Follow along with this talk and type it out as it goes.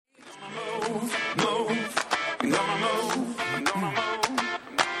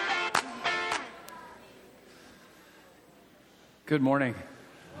Good morning.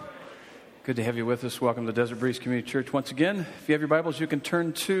 Good to have you with us. Welcome to Desert Breeze Community Church once again. If you have your Bibles, you can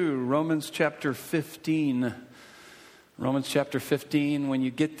turn to Romans chapter 15. Romans chapter 15. When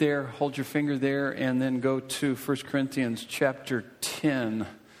you get there, hold your finger there and then go to 1 Corinthians chapter 10.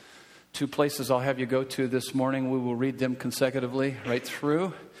 Two places I'll have you go to this morning. We will read them consecutively right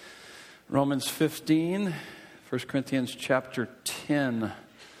through. Romans 15, 1 Corinthians chapter 10.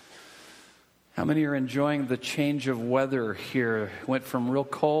 How many are enjoying the change of weather here? Went from real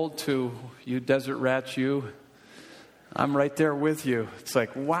cold to you desert rats, you. I'm right there with you. It's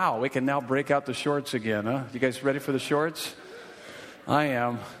like, wow, we can now break out the shorts again, huh? You guys ready for the shorts? I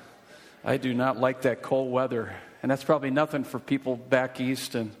am. I do not like that cold weather. And that's probably nothing for people back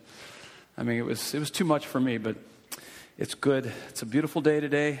east. And I mean, it was too much for me, but it's good. It's a beautiful day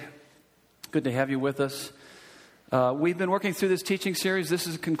today. Good to have you with us. We've been working through this teaching series. This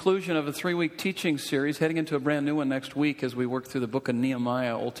is a conclusion of a 3-week teaching series, heading into a brand new one next week as we work through the book of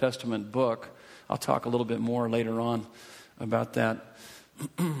Nehemiah, Old Testament book. I'll talk a little bit more later on about that.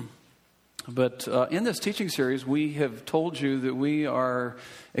 But in this teaching series, we have told you that we are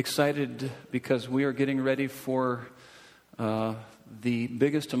excited because we are getting ready for the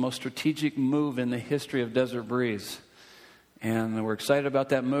biggest and most strategic move in the history of Desert Breeze. And we're excited about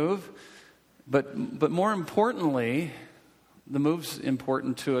that move. But more importantly, the move's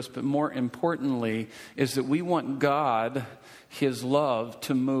important to us, but more importantly is that we want God, His love,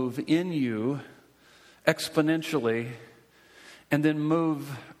 to move in you exponentially and then move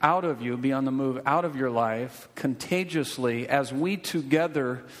out of you, be on the move out of your life contagiously as we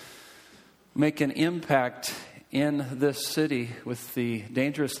together make an impact in this city with the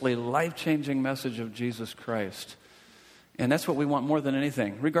dangerously life-changing message of Jesus Christ. And that's what we want more than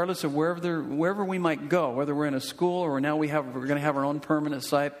anything, regardless of wherever we might go, whether we're in a school or now we're going to have our own permanent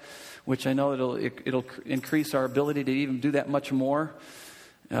site, which I know it'll increase our ability to even do that much more.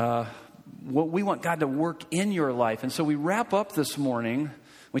 We want God to work in your life. And so we wrap up this morning.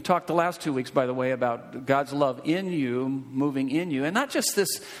 We talked the last 2 weeks, by the way, about God's love in you, moving in you. And not just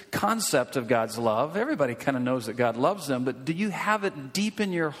this concept of God's love. Everybody kind of knows that God loves them, but do you have it deep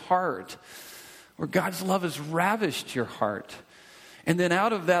in your heart? Where God's love has ravished your heart. And then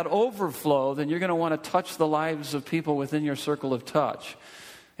out of that overflow, then you're going to want to touch the lives of people within your circle of touch.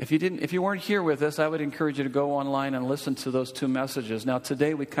 If you weren't here with us, I would encourage you to go online and listen to those two messages. Now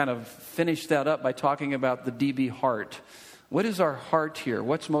today we kind of finished that up by talking about the DB heart. What is our heart here?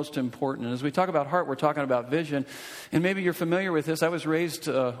 What's most important? And as we talk about heart, we're talking about vision. And maybe you're familiar with this. I was raised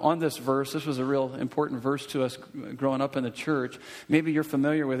on this verse. This was a real important verse to us growing up in the church. Maybe you're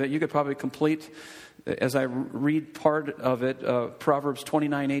familiar with it. You could probably complete, as I read part of it, Proverbs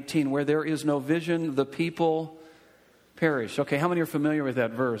 29:18, where there is no vision, the people perish. Okay, how many are familiar with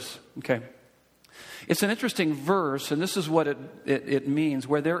that verse? Okay. It's an interesting verse, and this is what it means.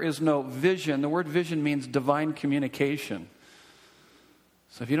 Where there is no vision, the word vision means divine communication.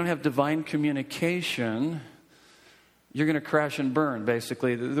 So if you don't have divine communication, you're going to crash and burn,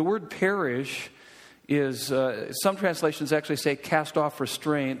 basically. The word perish is, some translations actually say cast off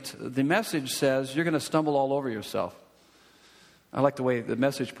restraint. The Message says you're going to stumble all over yourself. I like the way the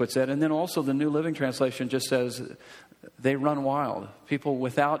Message puts that. And then also the New Living Translation just says they run wild. People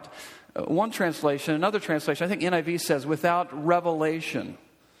without, one translation, another translation, I think NIV says without revelation.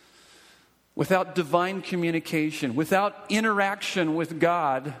 Without divine communication, without interaction with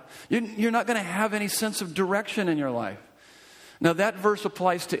God, you're not going to have any sense of direction in your life. Now that verse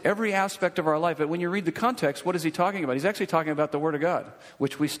applies to every aspect of our life, but when you read the context, what is he talking about? He's actually talking about the Word of God,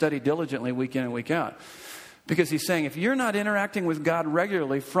 which we study diligently week in and week out. Because he's saying if you're not interacting with God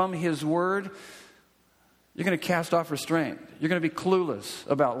regularly from His Word, you're going to cast off restraint. You're going to be clueless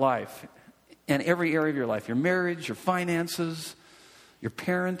about life and every area of your life, your marriage, your finances, your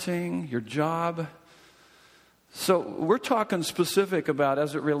parenting, your job. So we're talking specific about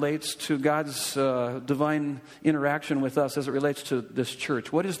as it relates to God's divine interaction with us as it relates to this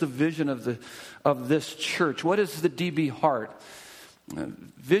church. What is the vision of this church? What is the DB heart?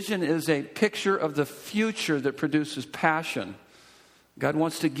 Vision is a picture of the future that produces passion. God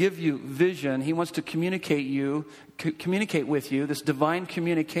wants to give you vision. He wants to communicate with you, this divine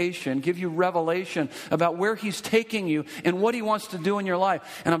communication, give you revelation about where He's taking you and what He wants to do in your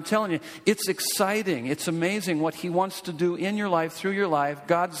life. And I'm telling you, it's exciting. It's amazing what He wants to do in your life, through your life,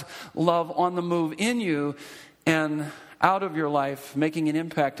 God's love on the move in you and out of your life, making an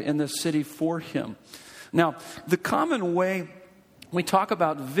impact in this city for Him. Now, the common way we talk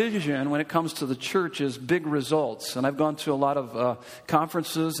about vision when it comes to the church is big results. And I've gone to a lot of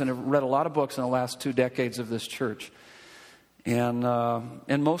conferences and have read a lot of books in the last 2 decades of this church. And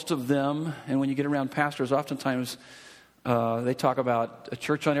most of them, and when you get around pastors, oftentimes They talk about a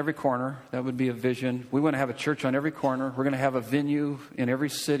church on every corner. That would be a vision. We want to have a church on every corner. We're going to have a venue in every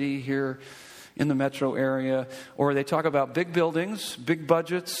city here in the metro area. Or they talk about big buildings, big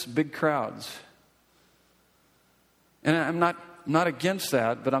budgets, big crowds. And I'm not against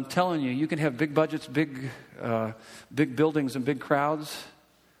that, but I'm telling you, you can have big budgets, big buildings, and big crowds,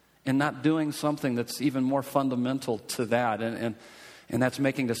 and not doing something that's even more fundamental to that, and that's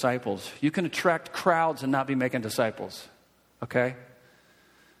making disciples. You can attract crowds and not be making disciples, okay?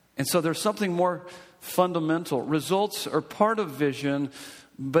 And so there's something more fundamental. Results are part of vision,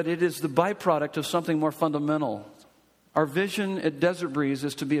 but it is the byproduct of something more fundamental. Our vision at Desert Breeze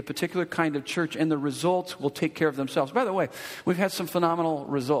is to be a particular kind of church, and the results will take care of themselves. By the way, we've had some phenomenal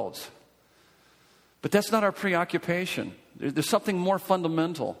results. But that's not our preoccupation. There's something more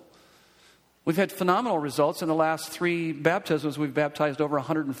fundamental. We've had phenomenal results. In the last 3 baptisms, we've baptized over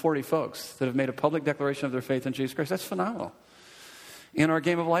 140 folks that have made a public declaration of their faith in Jesus Christ. That's phenomenal. In our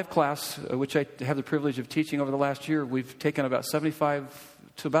Game of Life class, which I have the privilege of teaching over the last year, we've taken about 75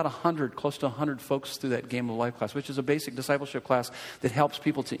 to about 100, close to 100 folks through that Game of Life class, which is a basic discipleship class that helps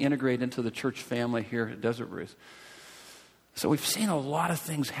people to integrate into the church family here at Desert Breeze. So we've seen a lot of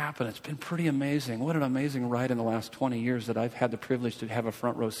things happen. It's been pretty amazing. What an amazing ride in the last 20 years that I've had the privilege to have a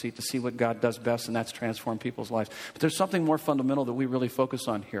front row seat to see what God does best, and that's transform people's lives. But there's something more fundamental that we really focus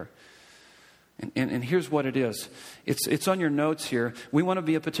on here. And here's what it is. It's on your notes here. We want to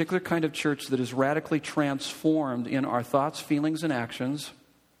be a particular kind of church that is radically transformed in our thoughts, feelings, and actions.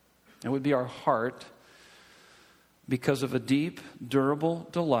 It would be our heart, because of a deep, durable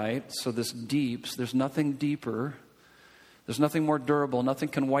delight. So this deeps, there's nothing deeper. There's nothing more durable. Nothing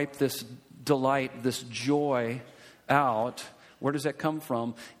can wipe this delight, this joy out. Where does that come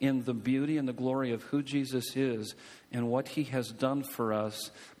from? In the beauty and the glory of who Jesus is and what he has done for us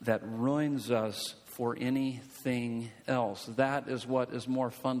that ruins us for anything else. That is what is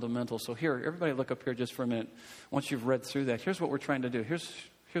more fundamental. So here, everybody look up here just for a minute. Once you've read through that, here's what we're trying to do.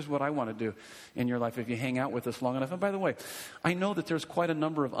 Here's what I want to do in your life if you hang out with us long enough. And by the way, I know that there's quite a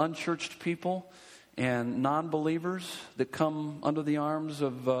number of unchurched people and non-believers that come under the arms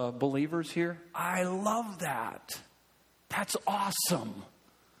of believers here. I love that. That's awesome.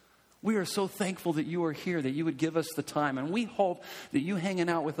 We are so thankful that you are here, that you would give us the time. And we hope that you hanging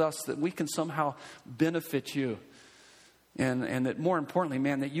out with us, that we can somehow benefit you. And that more importantly,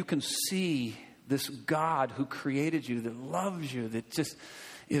 man, that you can see this God who created you, that loves you, that just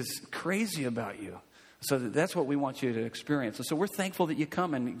is crazy about you. So that's what we want you to experience. And so we're thankful that you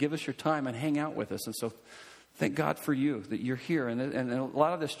come and give us your time and hang out with us. And so thank God for you, that you're here. And a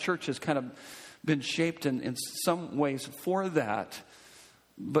lot of this church has kind of been shaped in some ways for that.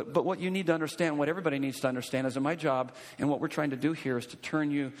 But what you need to understand, what everybody needs to understand is that my job and what we're trying to do here is to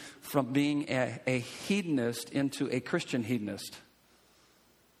turn you from being a hedonist into a Christian hedonist.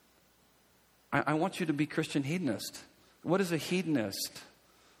 I want you to be Christian hedonist. What is a hedonist?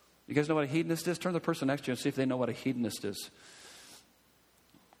 You guys know what a hedonist is? Turn to the person next to you and see if they know what a hedonist is.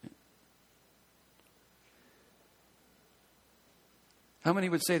 How many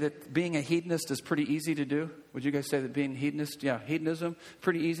would say that being a hedonist is pretty easy to do? Would you guys say that being hedonist, hedonism,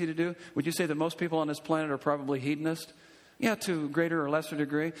 pretty easy to do? Would you say that most people on this planet are probably hedonist? Yeah, to a greater or lesser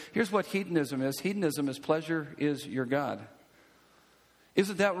degree. Here's what hedonism is. Hedonism is pleasure is your God.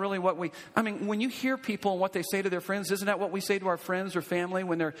 Isn't that really what when you hear people and what they say to their friends, isn't that what we say to our friends or family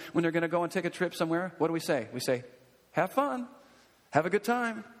when they're going to go and take a trip somewhere? What do we say? We say, have fun. Have a good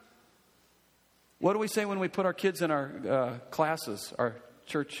time. What do we say when we put our kids in our classes, our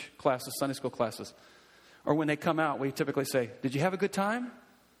church classes, Sunday school classes? Or when they come out, we typically say, did you have a good time?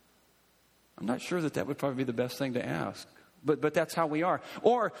 I'm not sure that would probably be the best thing to ask. But that's how we are.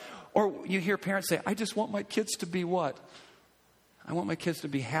 Or you hear parents say, I just want my kids to be what? I want my kids to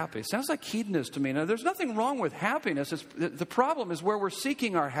be happy. Sounds like hedonist to me. Now, there's nothing wrong with happiness. The problem is where we're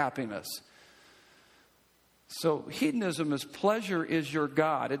seeking our happiness. So hedonism is pleasure is your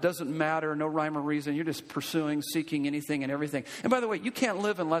God. It doesn't matter, no rhyme or reason. You're just pursuing, seeking anything and everything. And by the way, you can't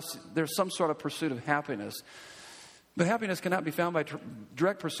live unless there's some sort of pursuit of happiness. But happiness cannot be found by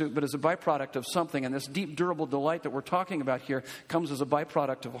direct pursuit, but as a byproduct of something. And this deep, durable delight that we're talking about here comes as a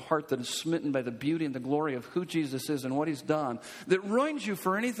byproduct of a heart that is smitten by the beauty and the glory of who Jesus is and what he's done, that ruins you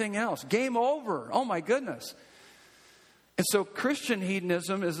for anything else. Game over. Oh, my goodness. And so Christian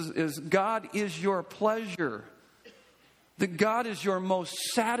hedonism is God is your pleasure. That God is your most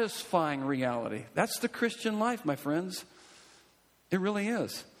satisfying reality. That's the Christian life, my friends. It really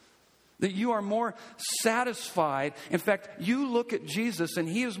is. That you are more satisfied. In fact, you look at Jesus and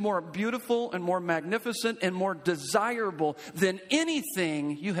he is more beautiful and more magnificent and more desirable than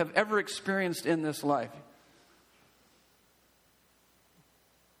anything you have ever experienced in this life.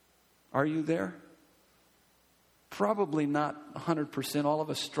 Are you there? Probably not 100%. All of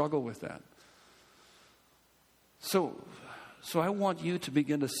us struggle with that. So I want you to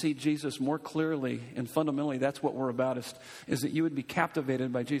begin to see Jesus more clearly, and fundamentally that's what we're about, is that you would be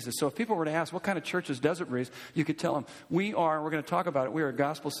captivated by Jesus. So if people were to ask, what kind of church is Desert Breeze? You could tell them, we're going to talk about it, we're a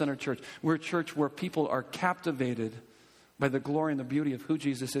gospel-centered church. We're a church where people are captivated by the glory and the beauty of who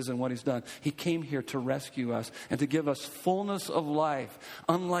Jesus is and what He's done. He came here to rescue us and to give us fullness of life,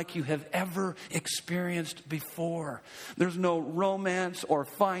 unlike you have ever experienced before. There's no romance or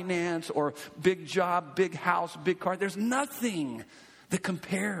finance or big job, big house, big car. There's nothing that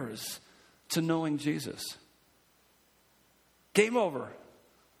compares to knowing Jesus. Game over.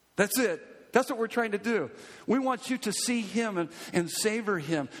 That's it. That's what we're trying to do. We want you to see Him and savor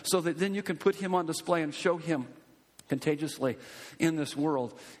Him so that then you can put Him on display and show Him contagiously in this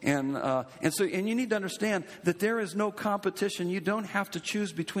world. And you need to understand that there is no competition. You don't have to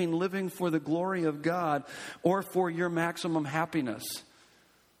choose between living for the glory of God or for your maximum happiness.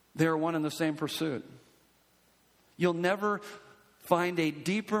 They are one and the same pursuit. You'll never find a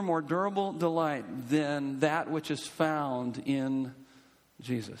deeper, more durable delight than that which is found in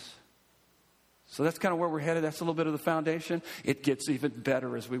Jesus. So that's kind of where we're headed. That's a little bit of the foundation. It gets even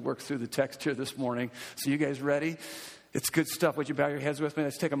better as we work through the text here this morning. So you guys ready? It's good stuff. Would you bow your heads with me?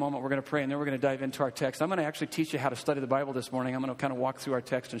 Let's take a moment. We're going to pray, and then we're going to dive into our text. I'm going to actually teach you how to study the Bible this morning. I'm going to kind of walk through our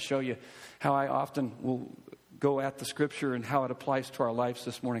text and show you how I often will go at the Scripture and how it applies to our lives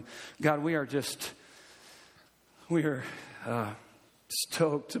this morning. God, we are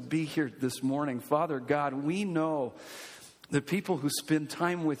stoked to be here this morning. Father God, we know the people who spend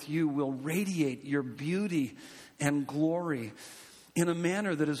time with you will radiate your beauty and glory in a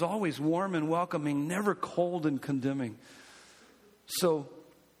manner that is always warm and welcoming, never cold and condemning. So,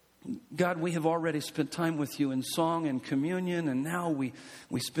 God, we have already spent time with you in song and communion, and now we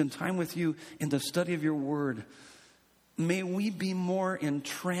spend time with you in the study of your word. May we be more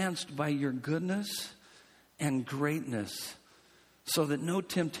entranced by your goodness and greatness so that no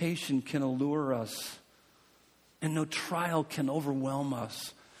temptation can allure us and no trial can overwhelm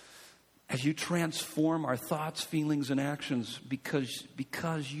us as you transform our thoughts, feelings, and actions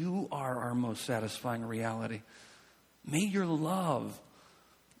because you are our most satisfying reality. May your love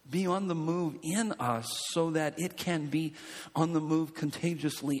be on the move in us so that it can be on the move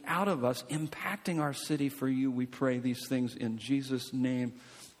contagiously out of us, impacting our city for you. We pray these things in Jesus' name.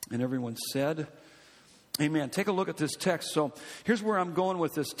 And everyone said, amen. Take a look at this text. So here's where I'm going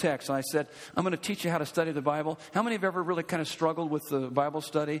with this text. I said, I'm going to teach you how to study the Bible. How many have ever really kind of struggled with the Bible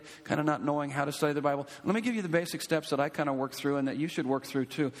study, kind of not knowing how to study the Bible? Let me give you the basic steps that I kind of work through and that you should work through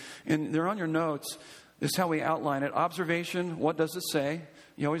too. And they're on your notes. This is how we outline it. Observation, what does it say?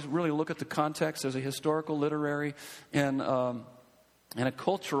 You always really look at the context. There's a historical, literary, and a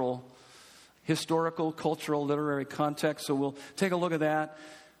cultural, literary context. So we'll take a look at that.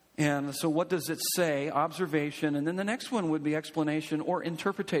 And so what does it say? Observation. And then the next one would be explanation or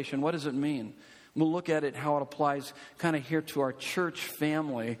interpretation. What does it mean? We'll look at it, how it applies kind of here to our church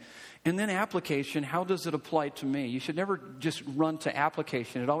family. And then application. How does it apply to me? You should never just run to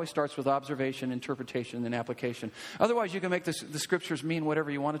application. It always starts with observation, interpretation, and then application. Otherwise, you can make the scriptures mean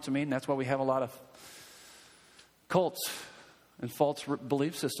whatever you want it to mean. That's why we have a lot of cults and false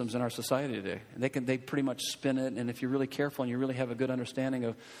belief systems in our society today. They pretty much spin it, and if you're really careful and you really have a good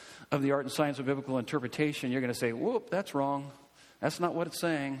understanding of the art and science of biblical interpretation, you're going to say, whoop, that's wrong. That's not what it's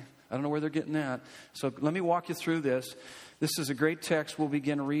saying. I don't know where they're getting at. So let me walk you through this. This is a great text. We'll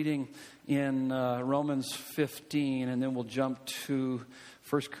begin reading in Romans 15, and then we'll jump to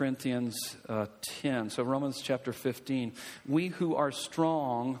 1 Corinthians 10. So Romans chapter 15. We who are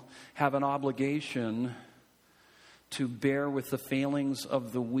strong have an obligation to bear with the failings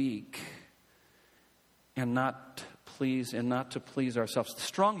of the weak and not to please ourselves. The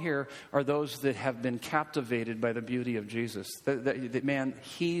strong here are those that have been captivated by the beauty of Jesus. That man,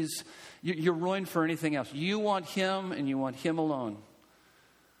 you're ruined for anything else. You want him and you want him alone.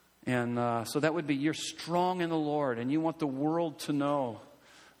 And so that would be, you're strong in the Lord and you want the world to know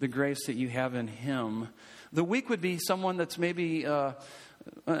the grace that you have in him. The weak would be someone that's maybe a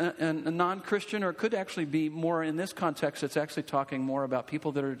non-Christian, or it could actually be more in this context. It's actually talking more about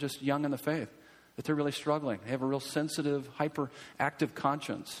people that are just young in the faith, that they're really struggling. They have a real sensitive, hyperactive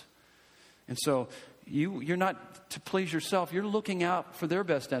conscience. And so you're not to please yourself. You're looking out for their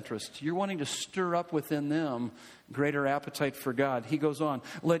best interest. You're wanting to stir up within them greater appetite for God. He goes on,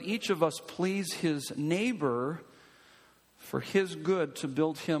 let each of us please his neighbor for his good, to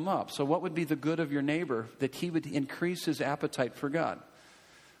build him up. So what would be the good of your neighbor? That he would increase his appetite for God.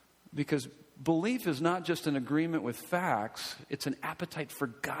 Because belief is not just an agreement with facts. It's an appetite for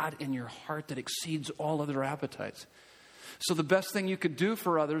God in your heart that exceeds all other appetites. So the best thing you could do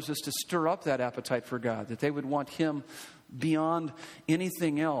for others is to stir up that appetite for God, that they would want Him beyond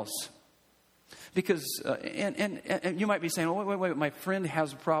anything else. Because, and you might be saying, oh, wait, my friend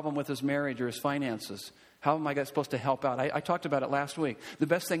has a problem with his marriage or his finances. How am I supposed to help out? I talked about it last week. The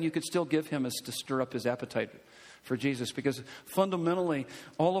best thing you could still give him is to stir up his appetite for Jesus, because fundamentally,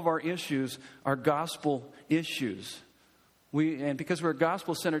 all of our issues are gospel issues. And because we're a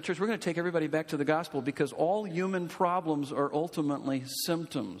gospel-centered church, we're going to take everybody back to the gospel, because all human problems are ultimately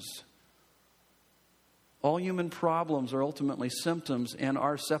symptoms. All human problems are ultimately symptoms, and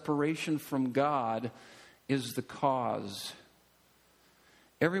our separation from God is the cause.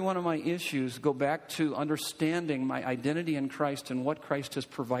 Every one of my issues go back to understanding my identity in Christ and what Christ has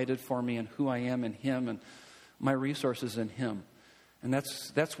provided for me and who I am in Him and my resources in Him. And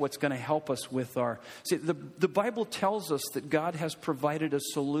that's what's going to help us with our... See, the Bible tells us that God has provided a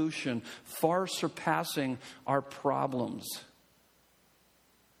solution far surpassing our problems.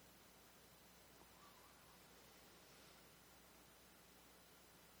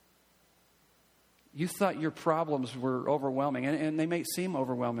 You thought your problems were overwhelming, and they may seem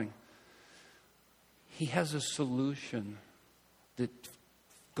overwhelming. He has a solution that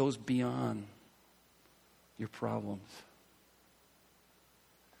goes beyond your problems.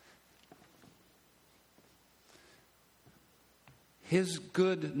 His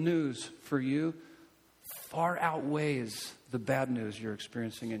good news for you far outweighs the bad news you're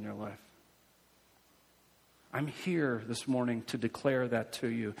experiencing in your life. I'm here this morning to declare that to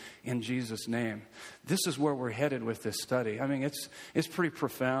you in Jesus' name. This is where we're headed with this study. I mean, it's pretty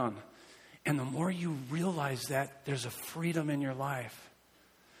profound. And the more you realize that, there's a freedom in your life.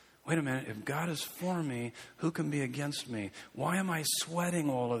 Wait a minute, if God is for me, who can be against me? Why am I sweating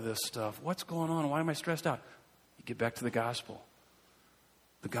all of this stuff? What's going on? Why am I stressed out? You get back to the gospel.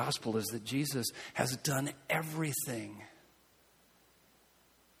 The gospel is that Jesus has done everything.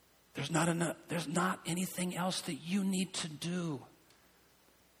 There's not anything else that you need to do.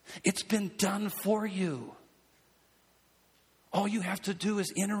 It's been done for you. All you have to do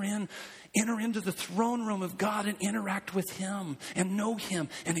is enter into the throne room of God and interact with Him and know Him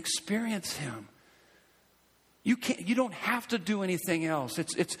and experience Him. You don't have to do anything else.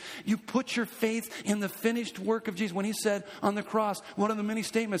 It's you put your faith in the finished work of Jesus. When He said on the cross, one of the many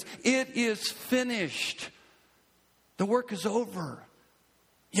statements, "It is finished." The work is over.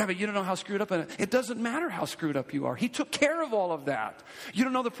 Yeah, but you don't know how screwed up I am. It doesn't matter how screwed up you are. He took care of all of that. You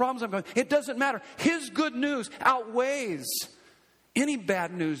don't know the problems I'm going. It doesn't matter. His good news outweighs any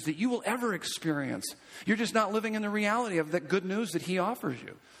bad news that you will ever experience. You're just not living in the reality of that good news that He offers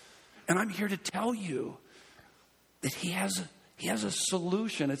you. And I'm here to tell you that He has a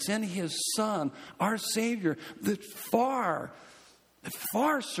solution. It's in His Son, our Savior, that far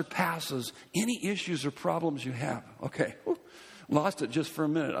surpasses any issues or problems you have. Okay. Lost it just for a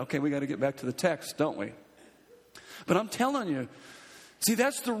minute. Okay, we got to get back to the text, don't we? But I'm telling you, see,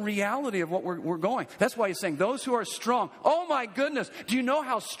 that's the reality of what we're going. That's why He's saying, those who are strong. Oh my goodness, do you know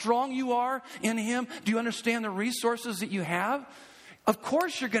how strong you are in Him? Do you understand the resources that you have? Of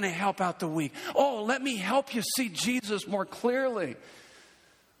course you're going to help out the weak. Oh, let me help you see Jesus more clearly.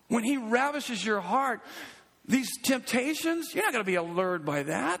 When He ravishes your heart, these temptations, you're not going to be allured by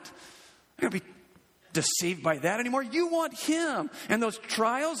that. You're going to be deceived by that anymore. You want Him. And those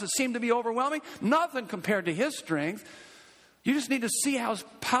trials that seem to be overwhelming, nothing compared to His strength. You just need to see how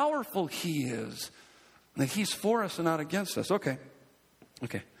powerful He is. And that He's for us and not against us. Okay.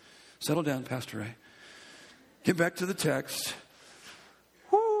 Settle down, Pastor Ray. Get back to the text.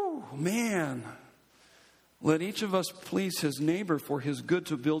 Whoo, man. Let each of us please his neighbor for his good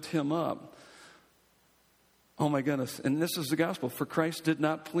to build him up. Oh my goodness. And this is the gospel. For Christ did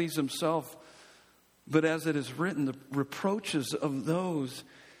not please Himself, but as it is written, the reproaches of those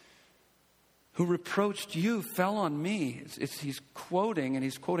who reproached you fell on me. He's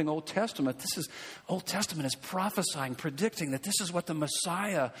quoting Old Testament. Old Testament is prophesying, predicting that this is what the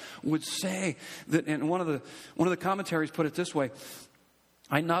Messiah would say. And one of the commentaries put it this way: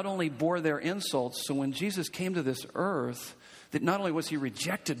 I not only bore their insults, so when Jesus came to this earth, that not only was He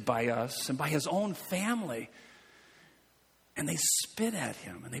rejected by us and by His own family, and they spit at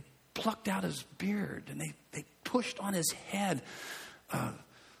Him and they plucked out His beard and they pushed on His head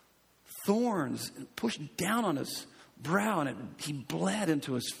thorns and pushed down on His brow, and He bled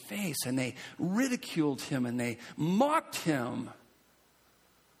into His face, and they ridiculed Him and they mocked Him.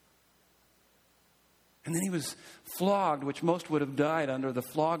 And then He was flogged, which most would have died under the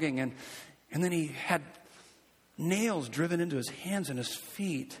flogging, and then He had nails driven into His hands and His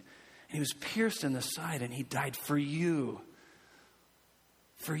feet. And he was pierced in the side, and he died for you.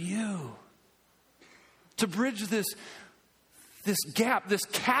 For you. To bridge this gap, this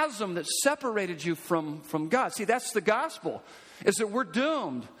chasm that separated you from God. See, that's the gospel, is that we're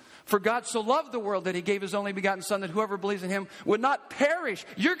doomed. For God so loved the world that he gave his only begotten Son, that whoever believes in him would not perish.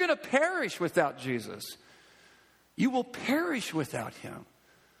 You're going to perish without Jesus. You will perish without him.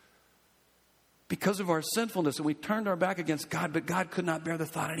 Because of our sinfulness, and we turned our back against God, but God could not bear the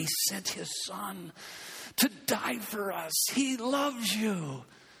thought, and he sent his Son to die for us. He loves you.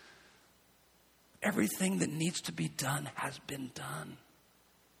 Everything that needs to be done has been done.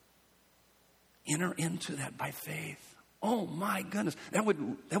 Enter into that by faith. Oh my goodness. That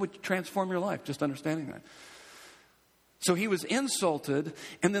would transform your life, just understanding that. So he was insulted,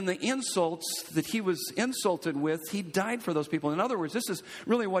 and then the insults that he was insulted with, he died for those people. In other words, this is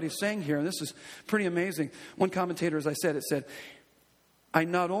really what he's saying here, and this is pretty amazing. One commentator, as I said, it said, I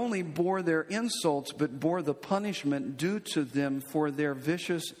not only bore their insults, but bore the punishment due to them for their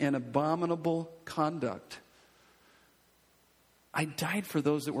vicious and abominable conduct. I died for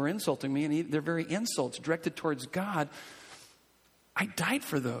those that were insulting me, and their very insults directed towards God. I died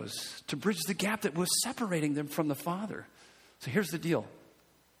for those to bridge the gap that was separating them from the Father. So here's the deal.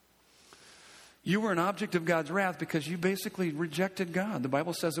 You were an object of God's wrath because you basically rejected God. The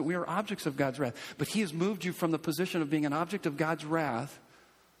Bible says that we are objects of God's wrath. But he has moved you from the position of being an object of God's wrath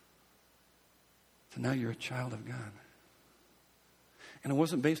to now you're a child of God. And it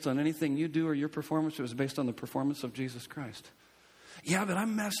wasn't based on anything you do or your performance. It was based on the performance of Jesus Christ. Yeah, but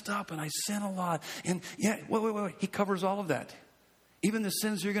I'm messed up and I sin a lot. And yeah, wait. He covers all of that. Even the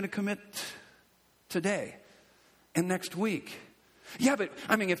sins you're going to commit today and next week. Yeah, but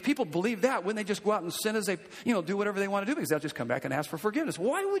I mean, if people believe that, wouldn't they just go out and sin as they, do whatever they want to do? Because they'll just come back and ask for forgiveness.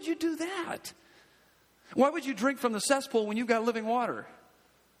 Why would you do that? Why would you drink from the cesspool when you've got living water?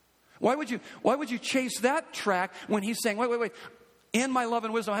 Why would you chase that track when he's saying, wait. In my love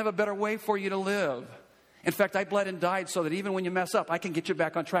and wisdom, I have a better way for you to live. In fact, I bled and died so that even when you mess up, I can get you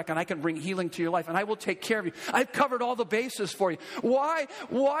back on track and I can bring healing to your life and I will take care of you. I've covered all the bases for you. Why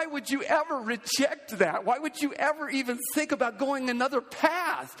would you ever reject that? Why would you ever even think about going another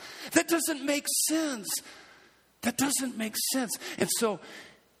path? That doesn't make sense. That doesn't make sense. And so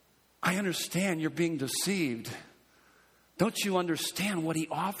I understand you're being deceived. Don't you understand what he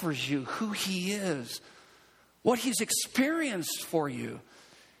offers you, who he is, what he's experienced for you?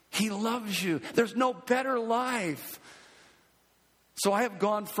 He loves you. There's no better life. So I have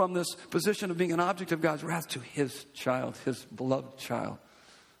gone from this position of being an object of God's wrath to his child, his beloved child.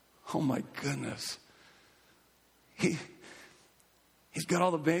 Oh my goodness. He's got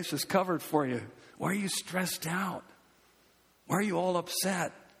all the bases covered for you. Why are you stressed out? Why are you all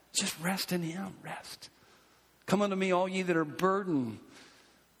upset? Just rest in him. Rest. Come unto me, all ye that are burdened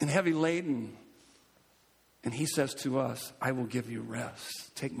and heavy laden. And he says to us, I will give you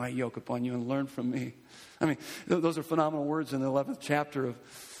rest. Take my yoke upon you and learn from me. I mean, those are phenomenal words in the 11th chapter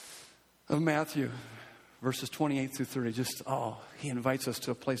of Matthew, verses 28 through 30. He invites us to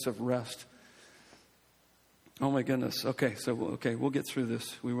a place of rest. Oh my goodness. Okay, we'll get through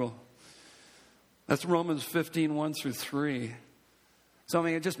this. We will. That's Romans 15, 1 through 3. So, I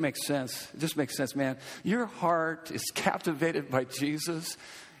mean, it just makes sense. It just makes sense, man. Your heart is captivated by Jesus.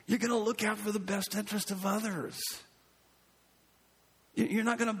 You're going to look out for the best interest of others. You're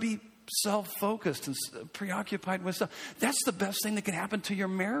not going to be self-focused and preoccupied with stuff. That's the best thing that can happen to your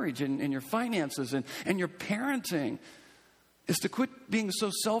marriage and your finances and your parenting, is to quit being so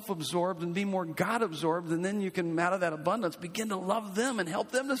self-absorbed and be more God-absorbed, and then you can, out of that abundance, begin to love them and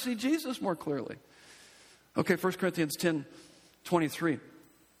help them to see Jesus more clearly. Okay, 1 Corinthians 10:23.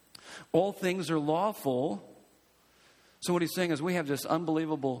 All things are lawful. So what he's saying is we have this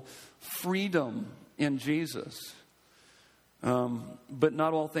unbelievable freedom in Jesus. But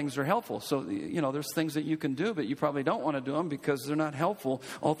not all things are helpful. So, there's things that you can do, but you probably don't want to do them because they're not helpful.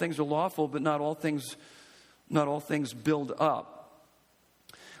 All things are lawful, but not all things build up.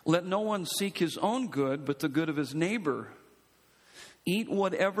 Let no one seek his own good, but the good of his neighbor. Eat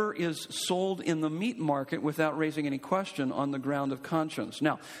whatever is sold in the meat market without raising any question on the ground of conscience.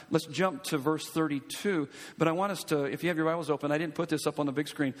 Now, let's jump to verse 32. But I want us to, if you have your Bibles open, I didn't put this up on the big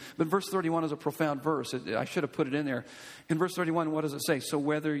screen, but verse 31 is a profound verse. I should have put it in there. In verse 31, what does it say? So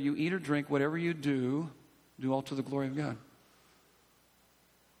whether you eat or drink, whatever you do all to the glory of God.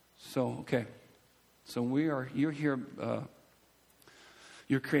 So, okay. So you're here,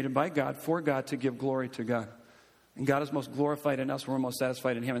 you're created by God, for God, to give glory to God. And God is most glorified in us. We're most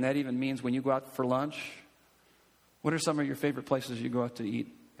satisfied in him. And that even means when you go out for lunch, what are some of your favorite places you go out to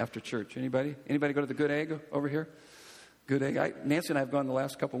eat after church? Anybody? Anybody go to the Good Egg over here? Good Egg. Nancy and I have gone the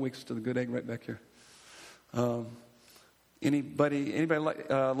last couple of weeks to the Good Egg right back here. Anybody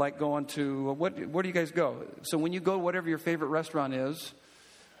like going to, where do you guys go? So when you go to whatever your favorite restaurant is,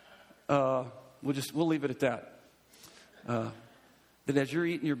 we'll leave it at that. That as you're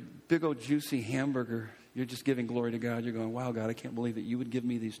eating your big old juicy hamburger, you're just giving glory to God. You're going, wow, God, I can't believe that you would give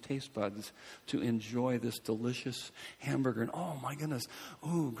me these taste buds to enjoy this delicious hamburger. And oh my goodness,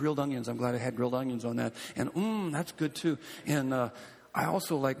 ooh, grilled onions. I'm glad I had grilled onions on that. And that's good too. And I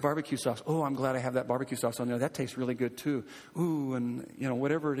also like barbecue sauce. Oh, I'm glad I have that barbecue sauce on there. That tastes really good too. Ooh, and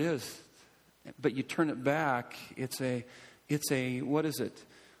whatever it is. But you turn it back, it's a what is it?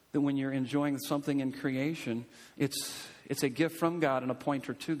 That when you're enjoying something in creation, it's a gift from God and a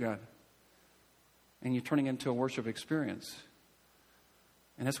pointer to God. And you're turning it into a worship experience.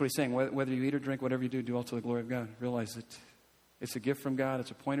 And that's what he's saying. Whether you eat or drink, whatever you do, do all to the glory of God. Realize that it's a gift from God. It's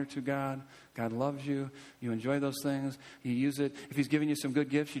a pointer to God. God loves you. You enjoy those things. You use it. If he's giving you some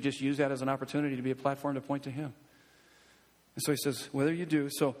good gifts, you just use that as an opportunity to be a platform to point to him. And so he says, whether you do.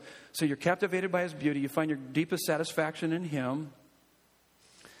 So you're captivated by his beauty. You find your deepest satisfaction in him.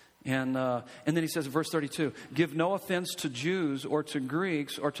 And then he says in verse 32, give no offense to Jews or to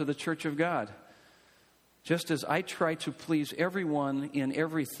Greeks or to the church of God. Just as I try to please everyone in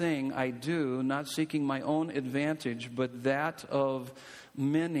everything I do, not seeking my own advantage, but that of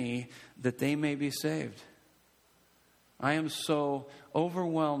many, that they may be saved. I am so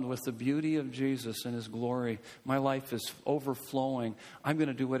overwhelmed with the beauty of Jesus and his glory. My life is overflowing. I'm going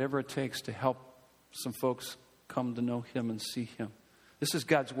to do whatever it takes to help some folks come to know him and see him. This is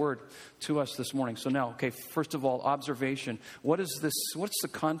God's word to us this morning. So now, okay, first of all, observation. What is this? What's the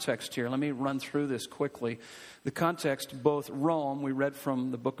context here? Let me run through this quickly. The context, both Rome, we read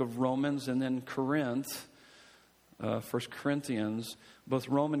from the book of Romans, and then Corinth, 1 Corinthians. Both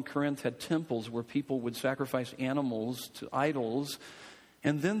Rome and Corinth had temples where people would sacrifice animals to idols.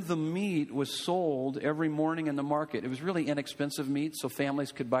 And then the meat was sold every morning in the market. It was really inexpensive meat, so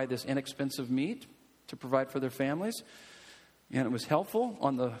families could buy this inexpensive meat to provide for their families. And it was helpful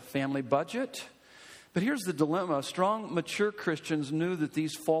on the family budget. But here's the dilemma. Strong, mature Christians knew that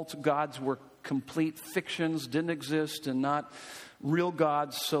these false gods were complete fictions, didn't exist, and not real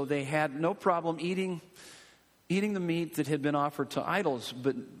gods. So they had no problem eating the meat that had been offered to idols.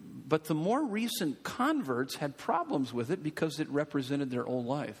 But the more recent converts had problems with it because it represented their old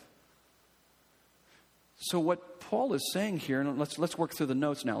life. So what Paul is saying here, and let's work through the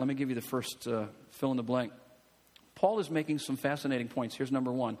notes now. Let me give you the first fill in the blank. Paul is making some fascinating points. Here's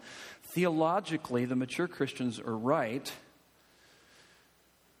number one. Theologically, the mature Christians are right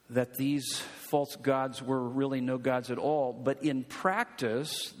that these false gods were really no gods at all. But in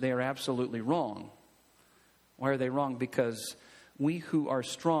practice, they are absolutely wrong. Why are they wrong? Because we who are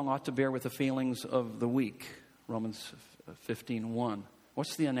strong ought to bear with the failings of the weak. Romans 15:1.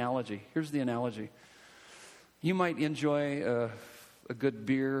 What's the analogy? Here's the analogy. You might enjoy a good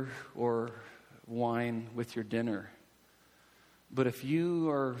beer or wine with your dinner. But if you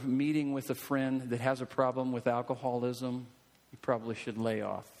are meeting with a friend that has a problem with alcoholism, you probably should lay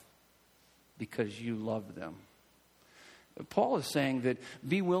off because you love them. Paul is saying that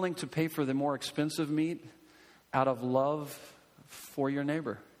be willing to pay for the more expensive meat out of love for your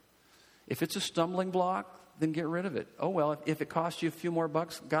neighbor. If it's a stumbling block, then get rid of it. Oh, well, if it costs you a few more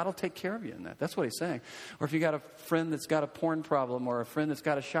bucks, God will take care of you in that. That's what he's saying. Or if you got a friend that's got a porn problem or a friend that's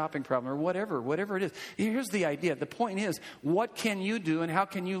got a shopping problem or whatever it is. Here's the idea. The point is, what can you do and how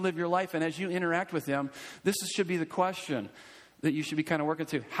can you live your life? And as you interact with them, this should be the question that you should be kind of working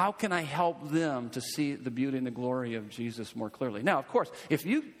through. How can I help them to see the beauty and the glory of Jesus more clearly? Now, of course, if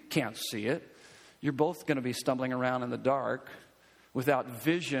you can't see it, you're both going to be stumbling around in the dark. Without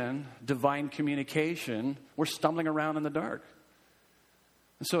vision, divine communication, we're stumbling around in the dark.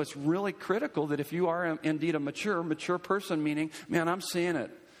 And so it's really critical that if you are indeed a mature person, meaning, man, I'm seeing it.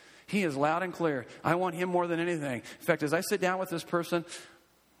 He is loud and clear. I want him more than anything. In fact, as I sit down with this person,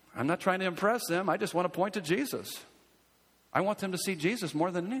 I'm not trying to impress them. I just want to point to Jesus. I want them to see Jesus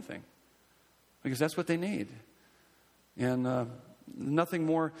more than anything. Because that's what they need. And nothing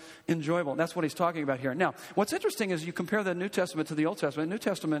more enjoyable. That's what he's talking about here. Now, what's interesting is you compare the New Testament to the Old Testament. The New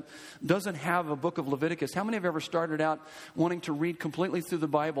Testament doesn't have a book of Leviticus. How many have ever started out wanting to read completely through the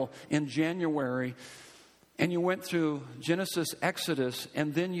Bible in January, and you went through Genesis, Exodus,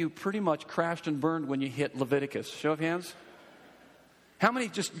 and then you pretty much crashed and burned when you hit Leviticus? Show of hands. How many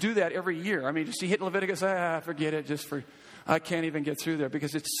just do that every year? I mean, just you hit Leviticus, forget it, I can't even get through there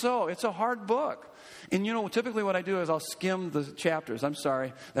because it's a hard book. And typically what I do is I'll skim the chapters. I'm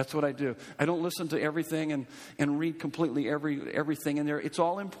sorry, that's what I do. I don't listen to everything and read completely everything in there. It's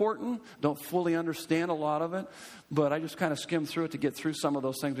all important. Don't fully understand a lot of it, but I just kind of skim through it to get through some of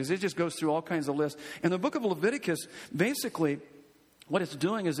those things because it just goes through all kinds of lists. And the book of Leviticus, basically, what it's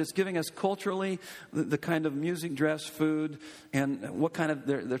doing is it's giving us culturally the kind of music, dress, food, and what kind of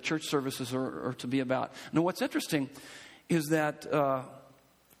their church services are to be about. Now, what's interesting is that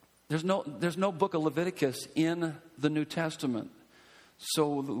there's no book of Leviticus in the New Testament.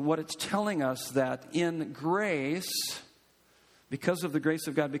 So what it's telling us that in grace, because of the grace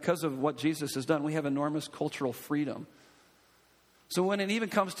of God, because of what Jesus has done, we have enormous cultural freedom. So when it even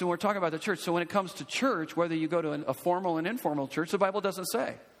comes to, we're talking about the church, so when it comes to church, whether you go to a formal and informal church, the Bible doesn't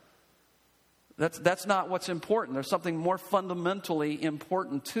say. That's not what's important. There's something more fundamentally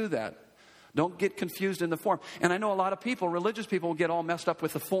important to that. Don't get confused in the form. And I know a lot of people, religious people, get all messed up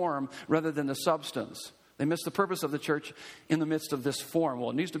with the form rather than the substance. They miss the purpose of the church in the midst of this form.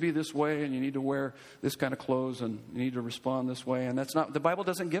 Well, it needs to be this way, and you need to wear this kind of clothes, and you need to respond this way. And that's not, the Bible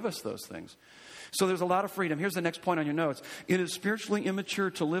doesn't give us those things. So there's a lot of freedom. Here's the next point on your notes. It is spiritually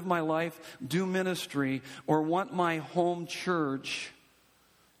immature to live my life, do ministry, or want my home church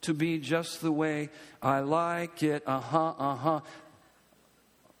to be just the way I like it. Oh,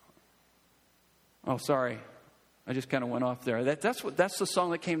 sorry. I just kind of went off there. That's the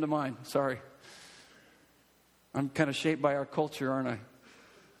song that came to mind. Sorry. I'm kind of shaped by our culture, aren't I?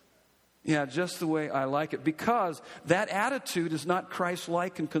 Yeah, just the way I like it. Because that attitude is not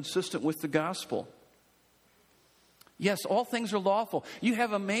Christ-like and consistent with the gospel. Yes, all things are lawful. You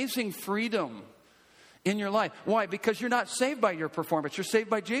have amazing freedom in your life. Why? Because you're not saved by your performance. You're saved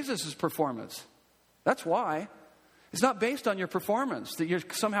by Jesus' performance. That's why. It's not based on your performance, that you're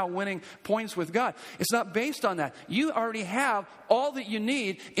somehow winning points with God. It's not based on that. You already have all that you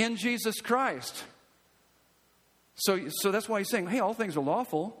need in Jesus Christ. So that's why he's saying, hey, all things are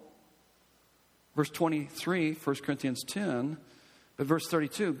lawful. Verse 23, 1 Corinthians 10. But verse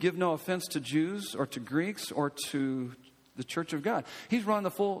 32, give no offense to Jews or to Greeks or to the church of God. He's run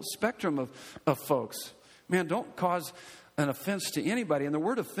the full spectrum of folks. Man, don't cause an offense to anybody. And the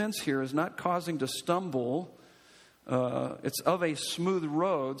word offense here is not causing to stumble. It's of a smooth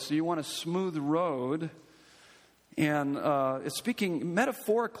road, so you want a smooth road. And it's speaking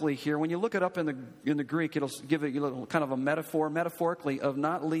metaphorically here. When you look it up in the Greek, it'll give it a little kind of a metaphor, metaphorically, of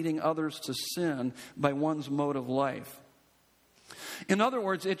not leading others to sin by one's mode of life. In other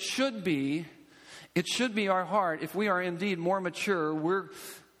words, it should be our heart, if we are indeed more mature, we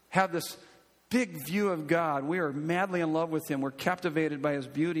have this big view of God. We are madly in love with Him. We're captivated by His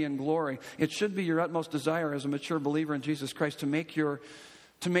beauty and glory. It should be your utmost desire as a mature believer in Jesus Christ to make your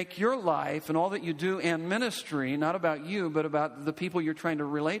life and all that you do and ministry, not about you, but about the people you're trying to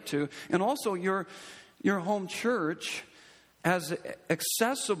relate to, and also your home church, as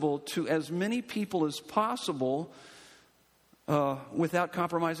accessible to as many people as possible without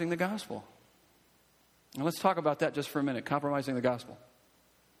compromising the gospel. Now let's talk about that just for a minute, compromising the gospel.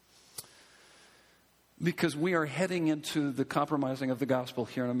 Because we are heading into the compromising of the gospel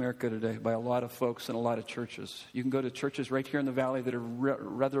here in America today by a lot of folks and a lot of churches. You can go to churches right here in the valley that are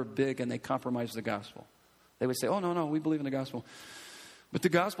rather big and they compromise the gospel. They would say, oh, no, we believe in the gospel. But the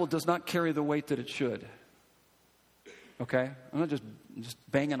gospel does not carry the weight that it should. Okay? I'm not just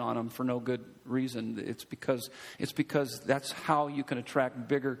banging on them for no good reason. It's because that's how you can attract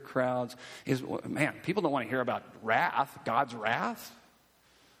bigger crowds. Man, people don't want to hear about wrath, God's wrath.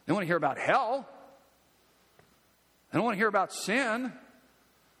 They want to hear about hell. I don't want to hear about sin.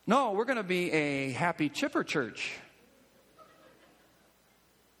 No, we're going to be a happy, chipper church.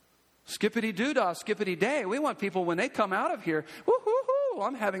 Skippity-doo-dah, skippity-day. We want people, when they come out of here, woo-hoo-hoo,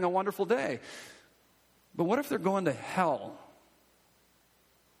 I'm having a wonderful day. But what if they're going to hell?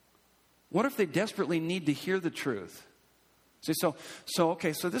 What if they desperately need to hear the truth? See, so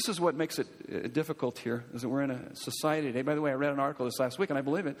this is what makes it difficult here, is that we're in a society today. By the way, I read an article this last week, and I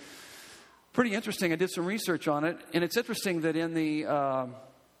believe it. Pretty interesting. I did some research on it, and it's interesting that in the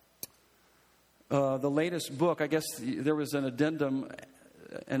latest book, I guess there was an addendum,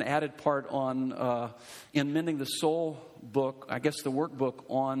 an added part on in Mending the Soul book, I guess the workbook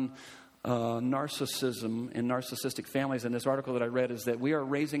on narcissism and narcissistic families. And this article that I read is that we are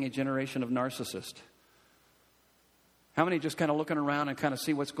raising a generation of narcissists. How many just kind of looking around and kind of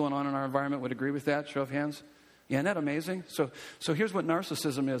see what's going on in our environment would agree with that? Show of hands. Yeah, isn't that amazing? So here's what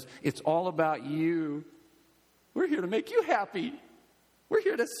narcissism is. It's all about you. We're here to make you happy. We're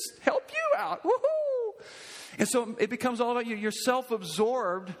here to help you out. Woohoo! And so it becomes all about you. You're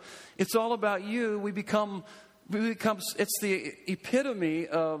self-absorbed. It's all about you. It's the epitome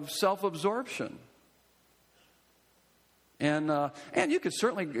of self-absorption. And you could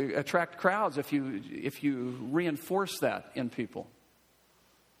certainly attract crowds if you reinforce that in people.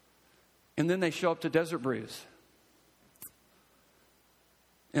 And then they show up to Desert Breeze.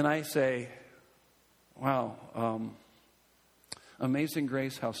 And I say, wow, amazing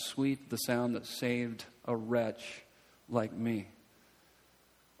grace, how sweet the sound that saved a wretch like me.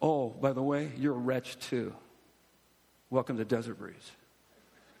 Oh, by the way, you're a wretch too. Welcome to Desert Breeze.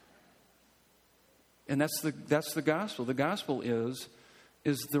 And that's the gospel. The gospel is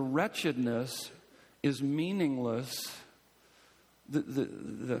the wretchedness is meaningless.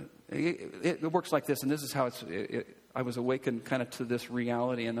 It works like this, and this is how I was awakened kind of to this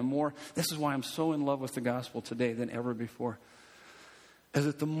reality. And this is why I'm so in love with the gospel today than ever before, is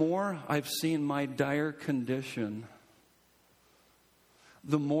that the more I've seen my dire condition,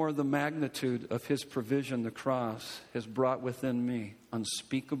 the more the magnitude of his provision, the cross, has brought within me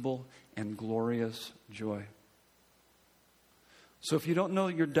unspeakable and glorious joy. So if you don't know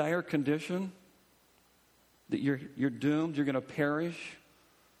your dire condition, that you're doomed, you're going to perish,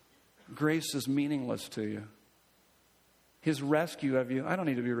 grace is meaningless to you. His rescue of you, I don't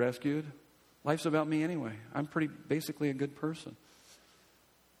need to be rescued. Life's about me anyway. I'm basically a good person.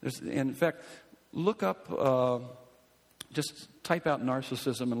 And in fact, look up, just type out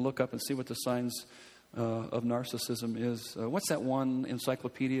narcissism and look up and see what the signs of narcissism is. What's that one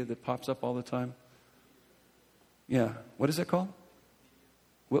encyclopedia that pops up all the time? Yeah, what is it called?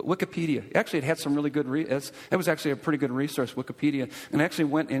 Wikipedia. Actually, it had some really good, it was actually a pretty good resource, Wikipedia. And I actually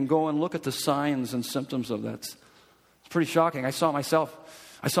went and go and look at the signs and symptoms of that. It's pretty shocking. I saw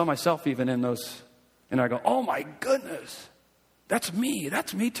myself even in those, and I go, oh my goodness, that's me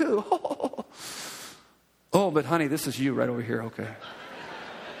too. Oh, but honey, this is you right over here, okay.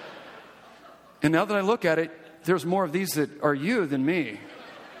 And now that I look at it, there's more of these that are you than me.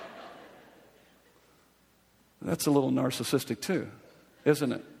 That's a little narcissistic too,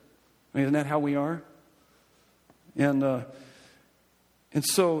 isn't it? I mean, isn't that how we are? And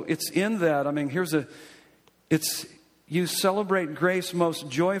so it's in that. I mean, you celebrate grace most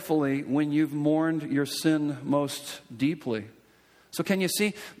joyfully when you've mourned your sin most deeply. So can you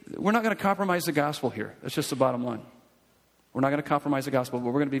see? We're not going to compromise the gospel here. That's just the bottom line. We're not going to compromise the gospel, but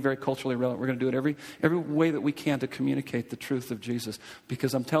we're going to be very culturally relevant. We're going to do it every way that we can to communicate the truth of Jesus.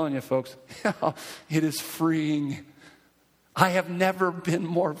 Because I'm telling you, folks, it is freeing. I have never been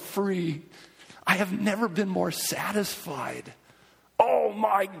more free. I have never been more satisfied. Oh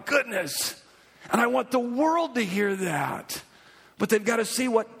my goodness. And I want the world to hear that. But they've got to see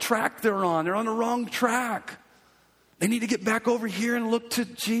what track they're on. They're on the wrong track. They need to get back over here and look to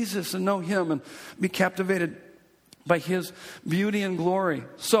Jesus and know him and be captivated by his beauty and glory.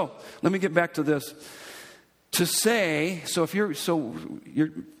 So let me get back to this. To say,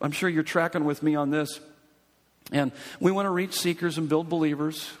 I'm sure you're tracking with me on this. And we want to reach seekers and build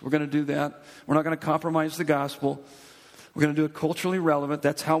believers. We're going to do that. We're not going to compromise the gospel. We're going to do it culturally relevant.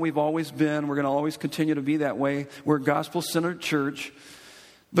 That's how we've always been. We're going to always continue to be that way. We're a gospel-centered church.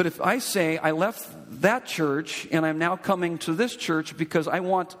 But if I say I left that church and I'm now coming to this church because I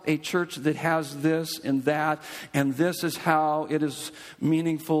want a church that has this and that, and this is how it is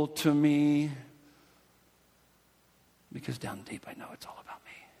meaningful to me, because down deep I know it's all about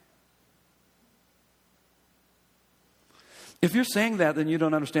me. If you're saying that, then you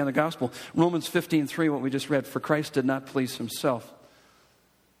don't understand the gospel. Romans 15:3, what we just read, for Christ did not please himself.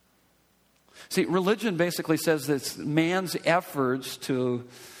 See, religion basically says that man's efforts to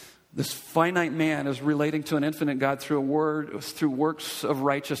this finite man is relating to an infinite God through works of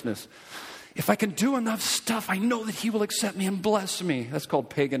righteousness. If I can do enough stuff, I know that he will accept me and bless me. That's called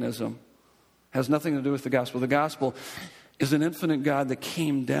paganism. It has nothing to do with the gospel. The gospel is an infinite God that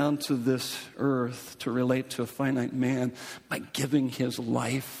came down to this earth to relate to a finite man by giving his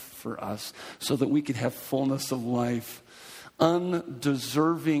life for us so that we could have fullness of life.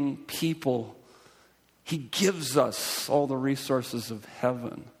 Undeserving people, he gives us all the resources of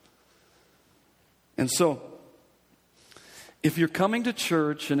heaven. And so, if you're coming to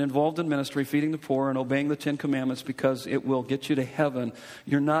church and involved in ministry, feeding the poor and obeying the 10 Commandments because it will get you to heaven,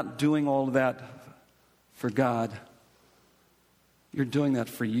 you're not doing all of that for God. You're doing that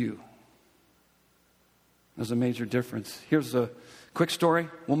for you. There's a major difference. Here's a quick story.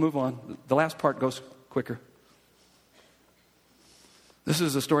 We'll move on. The last part goes quicker. This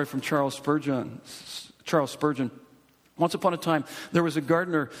is a story from Charles Spurgeon. Once upon a time, there was a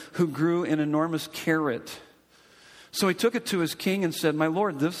gardener who grew an enormous carrot. So he took it to his king and said, "My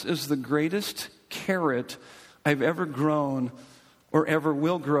lord, this is the greatest carrot I've ever grown or ever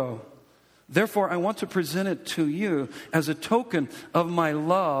will grow. Therefore, I want to present it to you as a token of my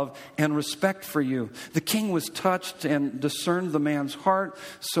love and respect for you." The king was touched and discerned the man's heart.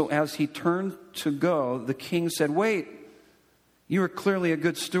 So as he turned to go, the king said, "Wait, you are clearly a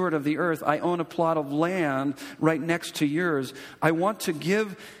good steward of the earth. I own a plot of land right next to yours. I want to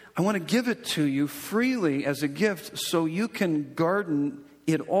give it to you freely as a gift so you can garden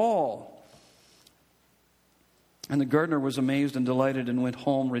it all." And the gardener was amazed and delighted and went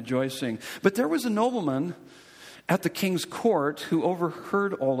home rejoicing. But there was a nobleman at the king's court who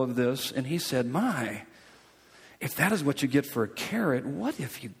overheard all of this, and he said, "My, if that is what you get for a carrot, what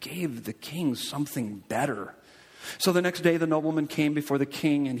if you gave the king something better?" So the next day the nobleman came before the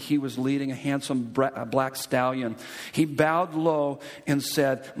king, and he was leading a handsome black stallion. He bowed low and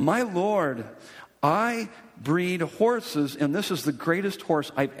said, "My lord, I breed horses, and this is the greatest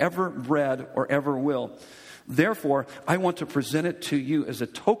horse I've ever bred or ever will. Therefore, I want to present it to you as a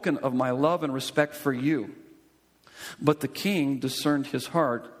token of my love and respect for you." But the king discerned his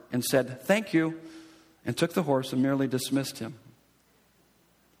heart and said, "Thank you," and took the horse and merely dismissed him.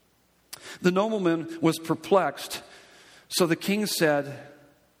 The nobleman was perplexed. So the king said,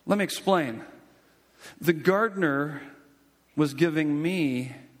 "Let me explain. The gardener was giving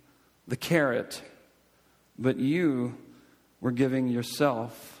me the carrot, but you were giving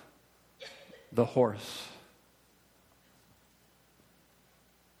yourself the horse."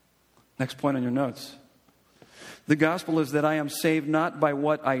 Next point on your notes. The gospel is that I am saved not by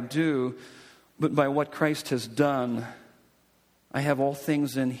what I do, but by what Christ has done. I have all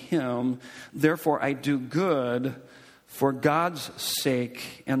things in Him. Therefore, I do good for God's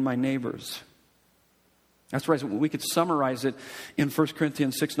sake and my neighbor's. That's right. We could summarize it in 1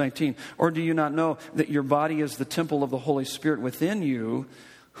 Corinthians 6:19. "Or do you not know that your body is the temple of the Holy Spirit within you,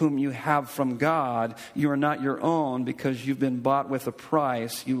 whom you have from God? You are not your own, because you've been bought with a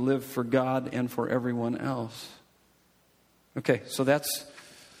price. You live for God and for everyone else." Okay, so that's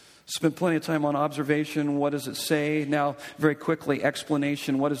spent plenty of time on observation. What does it say? Now, very quickly,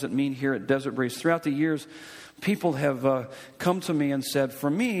 explanation. What does it mean here at Desert Breeze? Throughout the years, people have come to me and said, "For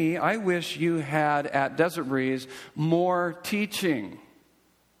me, I wish you had at Desert Breeze more teaching."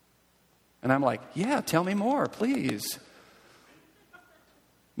 And I'm like, "Yeah, tell me more, please.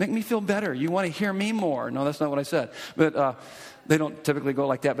 Make me feel better. You want to hear me more." No, that's not what I said. But they don't typically go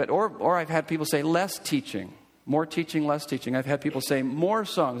like that. But or I've had people say less teaching. More teaching, less teaching. I've had people say more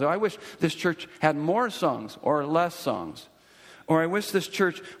songs. I wish this church had more songs or less songs. Or I wish this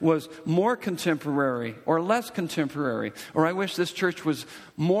church was more contemporary or less contemporary. Or I wish this church was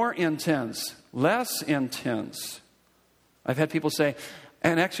more intense, less intense. I've had people say,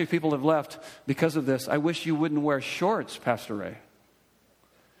 and actually people have left because of this, "I wish you wouldn't wear shorts, Pastor Ray."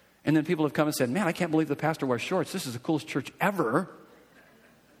 And then people have come and said, "Man, I can't believe the pastor wears shorts. This is the coolest church ever."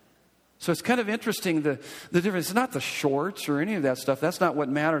 So it's kind of interesting, the difference. It's not the shorts or any of that stuff. That's not what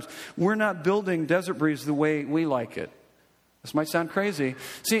matters. We're not building Desert Breeze the way we like it. This might sound crazy.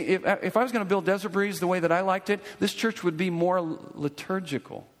 See, if I was going to build Desert Breeze the way that I liked it, this church would be more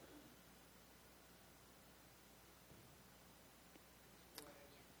liturgical.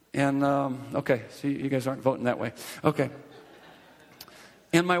 And, okay, so you guys aren't voting that way. Okay.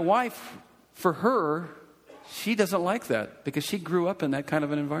 And my wife, for her, she doesn't like that because she grew up in that kind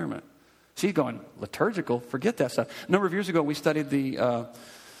of an environment. She's going, liturgical? Forget that stuff. A number of years ago, we studied the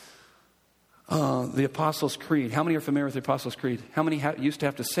Apostles' Creed. How many are familiar with the Apostles' Creed? How many used to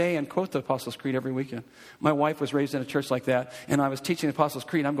have to say and quote the Apostles' Creed every weekend? My wife was raised in a church like that, and I was teaching the Apostles'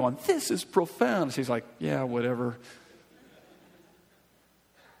 Creed. I'm going, "This is profound." She's like, "Yeah, whatever."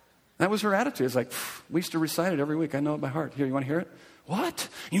 That was her attitude. It's like, we used to recite it every week. I know it by heart. Here, you want to hear it? "What?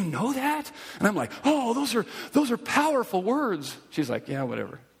 You know that?" And I'm like, "Oh, those are powerful words." She's like, "Yeah,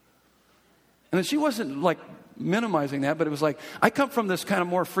 whatever." And then she wasn't like minimizing that, but it was like, I come from this kind of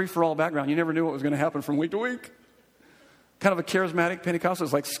more free-for-all background. You never knew what was going to happen from week to week. Kind of a charismatic Pentecostal.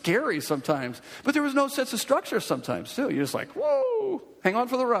 It's like scary sometimes. But there was no sense of structure sometimes, too. You're just like, whoa, hang on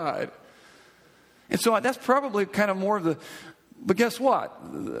for the ride. And so that's probably kind of more of the, but guess what?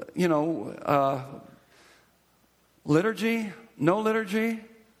 You know, liturgy, no liturgy,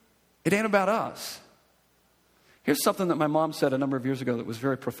 it ain't about us. Here's something that my mom said a number of years ago that was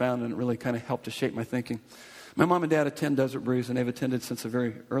very profound, and it really kind of helped to shape my thinking. My mom and dad attend Desert Breeze, and they've attended since the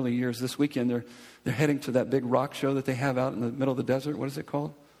very early years. This weekend, they're heading to that big rock show that they have out in the middle of the desert. What is it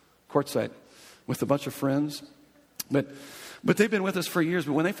called? Quartzsite, with a bunch of friends. But they've been with us for years.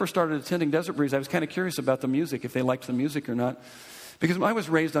 But when they first started attending Desert Breeze, I was kind of curious about the music, if they liked the music or not. Because I was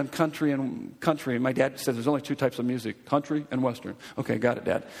raised on country, and my dad said there's only two types of music, country and Western. Okay, got it,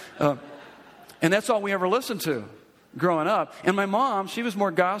 Dad. And that's all we ever listened to growing up. And my mom, she was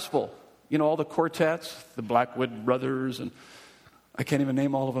more gospel. You know, all the quartets, the Blackwood Brothers, and I can't even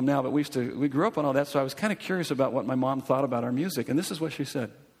name all of them now, but we grew up on all that, so I was kind of curious about what my mom thought about our music. And this is what she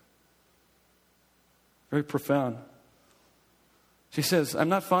said. Very profound. She says, I'm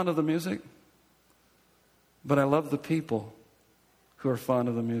not fond of the music, but I love the people who are fond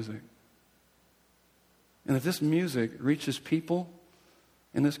of the music. And if this music reaches people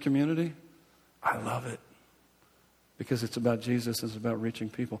in this community, I love it. Because it's about Jesus, it's about reaching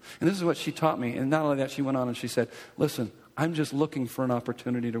people. And this is what she taught me. And not only that, she went on and she said, listen, I'm just looking for an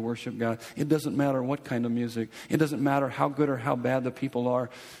opportunity to worship God. It doesn't matter what kind of music. It doesn't matter how good or how bad the people are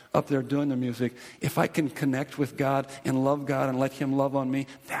up there doing the music. If I can connect with God and love God and let Him love on me,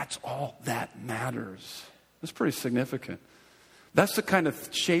 that's all that matters. It's pretty significant. That's the kind of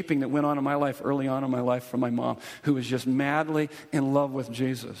shaping that went on in my life early on in my life from my mom, who was just madly in love with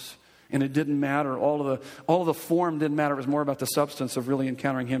Jesus. And it didn't matter. All of the form didn't matter. It was more about the substance of really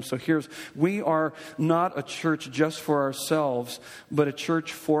encountering Him. So we are not a church just for ourselves, but a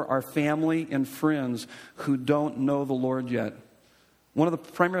church for our family and friends who don't know the Lord yet. One of the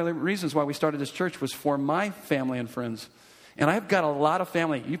primary reasons why we started this church was for my family and friends. And I've got a lot of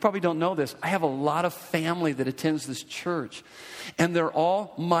family. You probably don't know this. I have a lot of family that attends this church. And they're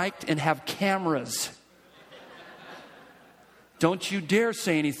all mic'd and have cameras. Don't you dare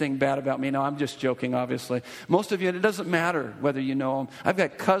say anything bad about me. No, I'm just joking, obviously. Most of you, it doesn't matter whether you know them. I've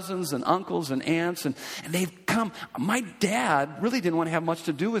got cousins and uncles and aunts, and they've come. My dad really didn't want to have much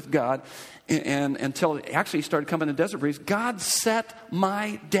to do with God and until actually he started coming to Desert Breeze. God set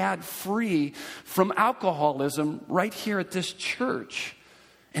my dad free from alcoholism right here at this church.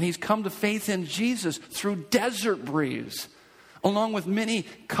 And he's come to faith in Jesus through Desert Breeze, along with many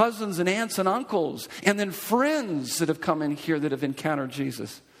cousins and aunts and uncles, and then friends that have come in here that have encountered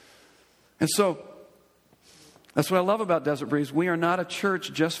Jesus. And so, that's what I love about Desert Breeze. We are not a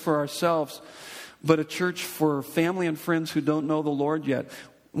church just for ourselves, but a church for family and friends who don't know the Lord yet.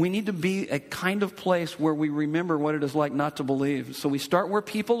 We need to be a kind of place where we remember what it is like not to believe. So we start where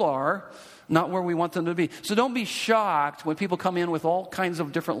people are, not where we want them to be. So don't be shocked when people come in with all kinds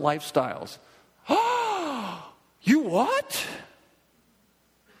of different lifestyles. Oh, you what?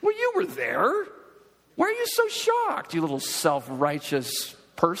 Well, you were there. Why are you so shocked, you little self-righteous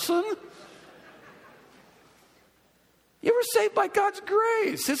person? You were saved by God's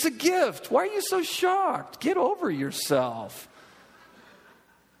grace. It's a gift. Why are you so shocked? Get over yourself.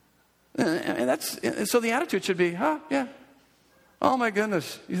 And so the attitude should be, yeah. Oh my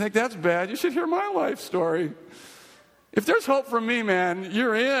goodness, you think that's bad? You should hear my life story. If there's hope for me, man,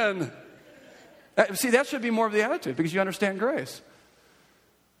 you're in. See, that should be more of the attitude because you understand grace.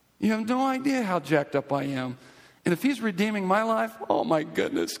 You have no idea how jacked up I am. And if He's redeeming my life, oh my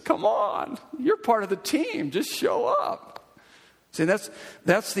goodness, come on. You're part of the team. Just show up. See,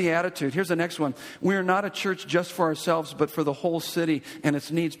 that's the attitude. Here's the next one. We are not a church just for ourselves, but for the whole city and its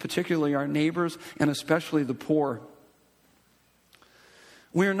needs, particularly our neighbors and especially the poor.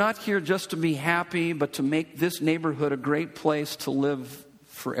 We are not here just to be happy, but to make this neighborhood a great place to live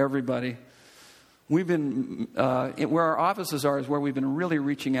for everybody. We've been, where our offices are is where we've been really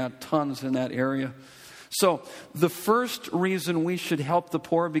reaching out tons in that area. So the first reason we should help the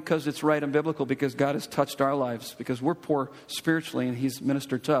poor because it's right and biblical, because God has touched our lives, because we're poor spiritually and He's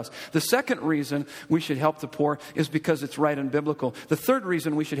ministered to us. The second reason we should help the poor is because it's right and biblical. The third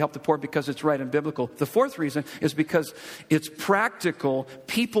reason we should help the poor because it's right and biblical. The fourth reason is because it's practical.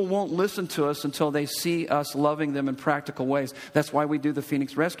 People won't listen to us until they see us loving them in practical ways. That's why we do the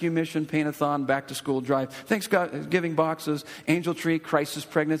Phoenix Rescue Mission, Paint-a-thon, Back to School Drive, Thanksgiving boxes, Angel Tree, Crisis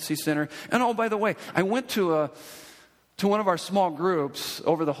Pregnancy Center. And oh, by the way, I went to one of our small groups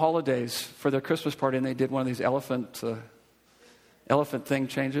over the holidays for their Christmas party, and they did one of these elephant thing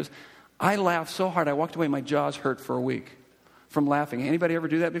changes. I laughed so hard, I walked away, my jaws hurt for a week from laughing. Anybody ever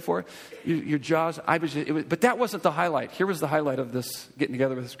do that before? Your jaws, but that wasn't the highlight. Here was the highlight of this, getting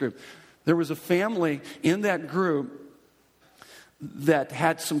together with this group. There was a family in that group that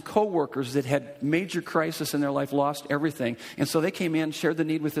had some coworkers that had major crisis in their life, lost everything. And so they came in, shared the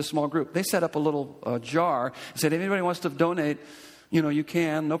need with this small group. They set up a little jar and said, if anybody wants to donate, you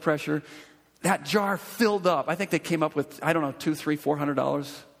can, no pressure. That jar filled up. I think they came up with, $200, $300,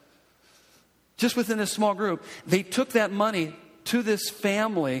 $400. Just within this small group. They took that money to this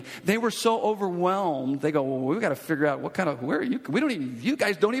family. They were so overwhelmed. They go, well, we've got to figure out where are you? You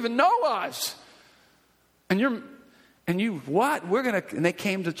guys don't even know us. And they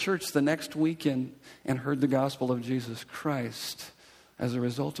came to church the next weekend and heard the gospel of Jesus Christ as a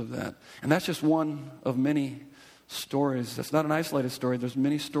result of that. And that's just one of many stories. That's not an isolated story. There's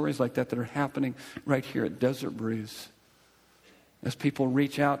many stories like that are happening right here at Desert Breeze as people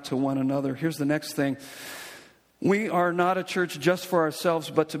reach out to one another. Here's the next thing. We are not a church just for ourselves,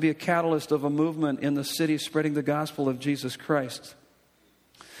 but to be a catalyst of a movement in the city spreading the gospel of Jesus Christ.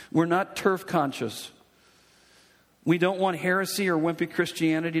 We're not turf conscious. We don't want heresy or wimpy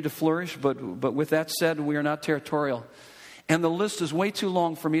Christianity to flourish, but with that said, we are not territorial. And the list is way too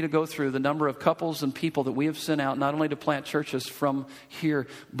long for me to go through the number of couples and people that we have sent out, not only to plant churches from here,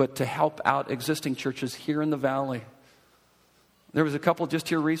 but to help out existing churches here in the valley. There was a couple just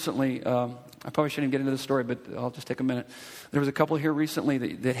here recently. I probably shouldn't get into the story, but I'll just take a minute. There was a couple here recently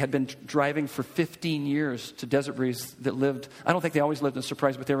that had been driving for 15 years to Desert Breeze that lived, I don't think they always lived in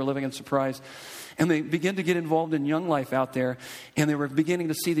Surprise, but they were living in Surprise. And they began to get involved in young life out there. And they were beginning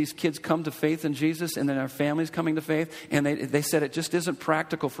to see these kids come to faith in Jesus and then our families coming to faith. And they said it just isn't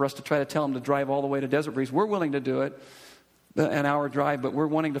practical for us to try to tell them to drive all the way to Desert Breeze. We're willing to do it. An hour drive, but we're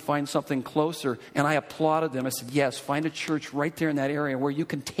wanting to find something closer. And I applauded them. I said, yes, find a church right there in that area where you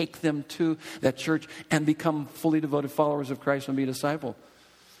can take them to that church and become fully devoted followers of Christ and be a disciple.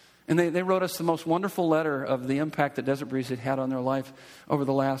 And they wrote us the most wonderful letter of the impact that Desert Breeze had had on their life over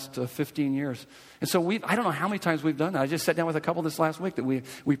the last 15 years. And so I don't know how many times we've done that. I just sat down with a couple this last week that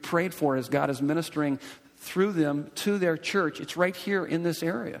we prayed for as God is ministering through them to their church. It's right here in this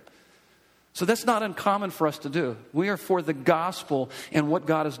area. So that's not uncommon for us to do. We are for the gospel and what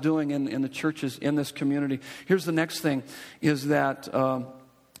God is doing in the churches in this community. Here's the next thing, is that,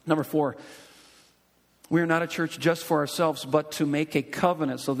 number 4, we are not a church just for ourselves, but to make a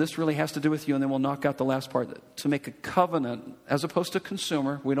covenant. So this really has to do with you, and then we'll knock out the last part. To make a covenant, as opposed to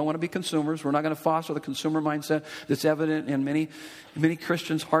consumer. We don't want to be consumers. We're not going to foster the consumer mindset that's evident in many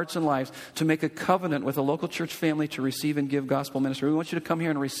Christians' hearts and lives. To make a covenant with a local church family to receive and give gospel ministry. We want you to come here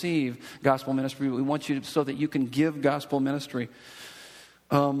and receive gospel ministry. We want you so that you can give gospel ministry.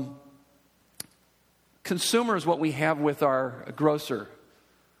 Consumer is what we have with our grocer.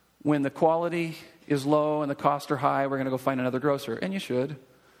 When the quality is low and the costs are high, we're going to go find another grocer. And you should.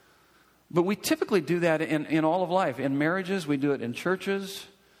 But we typically do that in all of life. In marriages, we do it in churches.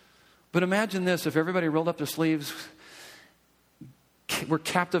 But imagine this, if everybody rolled up their sleeves, were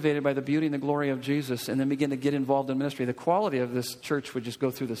captivated by the beauty and the glory of Jesus, and then begin to get involved in ministry, the quality of this church would just go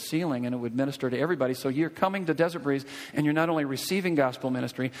through the ceiling, and it would minister to everybody. So you're coming to Desert Breeze, and you're not only receiving gospel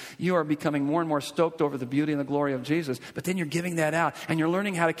ministry, you are becoming more and more stoked over the beauty and the glory of Jesus, but then you're giving that out, and you're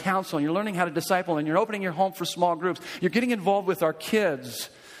learning how to counsel, and you're learning how to disciple, and you're opening your home for small groups. You're getting involved with our kids,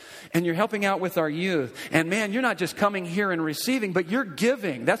 and you're helping out with our youth. And man, you're not just coming here and receiving, but you're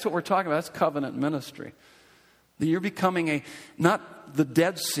giving. That's what we're talking about. That's covenant ministry. That you're becoming not the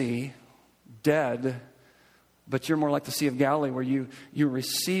Dead Sea, dead, but you're more like the Sea of Galilee, where you're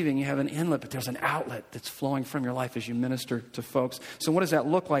receiving, you have an inlet, but there's an outlet that's flowing from your life as you minister to folks. So what does that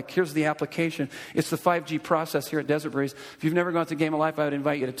look like? Here's the application. It's the 5G process here at Desert Breeze. If you've never gone to Game of Life, I would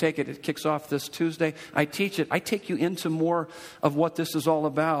invite you to take it. It kicks off this Tuesday. I teach it. I take you into more of what this is all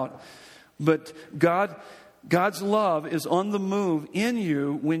about. But God's love is on the move in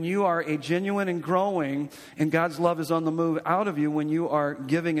you when you are a genuine and growing, and God's love is on the move out of you when you are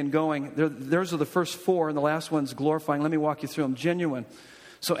giving and going. Those are the first 4, and the last one's glorifying. Let me walk you through them. Genuine.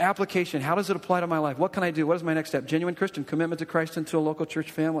 So application, how does it apply to my life? What can I do? What is my next step? Genuine Christian, commitment to Christ and to a local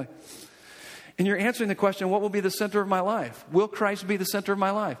church family. And you're answering the question, what will be the center of my life? Will Christ be the center of my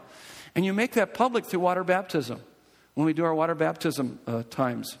life? And you make that public through water baptism, when we do our water baptism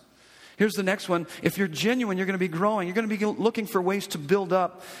times. Here's the next one. If you're genuine, you're going to be growing. You're going to be looking for ways to build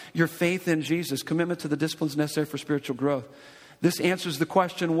up your faith in Jesus, commitment to the disciplines necessary for spiritual growth. This answers the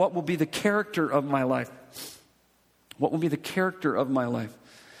question, what will be the character of my life? What will be the character of my life?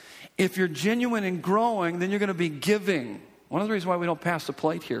 If you're genuine and growing, then you're going to be giving. One of the reasons why we don't pass the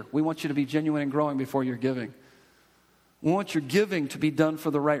plate here, we want you to be genuine and growing before you're giving. We want your giving to be done for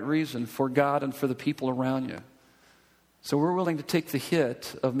the right reason, for God and for the people around you. So we're willing to take the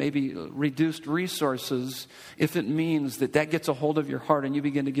hit of maybe reduced resources if it means that gets a hold of your heart and you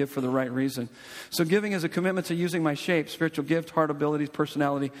begin to give for the right reason. So giving is a commitment to using my shape, spiritual gift, heart abilities,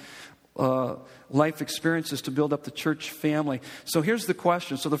 personality, life experiences to build up the church family. So here's the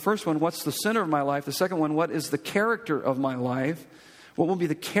question. So the first one, what's the center of my life? The second one, what is the character of my life? What will be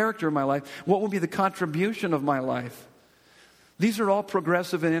the character of my life? What will be the contribution of my life? These are all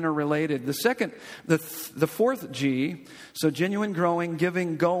progressive and interrelated. The fourth G, so genuine growing,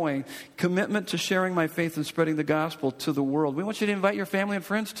 giving, going, commitment to sharing my faith and spreading the gospel to the world. We want you to invite your family and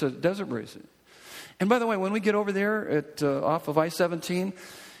friends to Desert Breeze. And by the way, when we get over there off of I-17,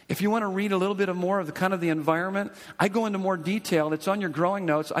 if you want to read a little bit more of the environment, I go into more detail. It's on your growing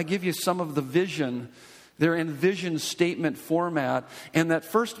notes. I give you some of the vision They're in vision statement format. And that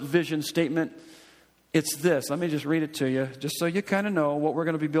first vision statement, it's this. Let me just read it to you, just so you kind of know what we're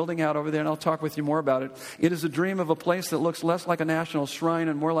going to be building out over there, and I'll talk with you more about it. It is a dream of a place that looks less like a national shrine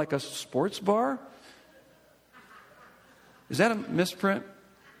and more like a sports bar. Is that a misprint?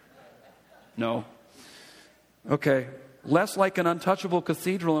 No. Okay. Less like an untouchable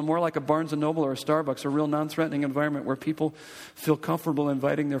cathedral and more like a Barnes & Noble or a Starbucks, a real non-threatening environment where people feel comfortable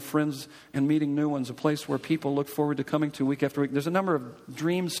inviting their friends and meeting new ones, a place where people look forward to coming to week after week. There's a number of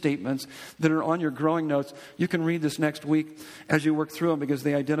dream statements that are on your growing notes. You can read this next week as you work through them because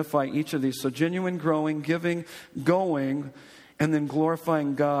they identify each of these. So genuine, growing, giving, going, and then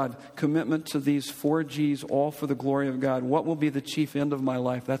glorifying God. Commitment to these 4 G's, all for the glory of God. What will be the chief end of my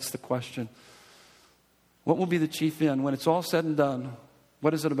life? That's the question. What will be the chief end? When it's all said and done,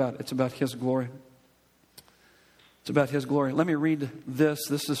 what is it about? It's about His glory. It's about His glory. Let me read this.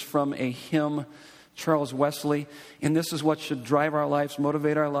 This is from a hymn, Charles Wesley. And this is what should drive our lives,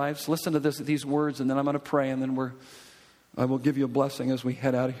 motivate our lives. Listen to these words, and then I'm going to pray, and then I will give you a blessing as we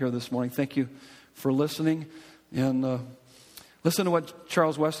head out of here this morning. Thank you for listening. And listen to what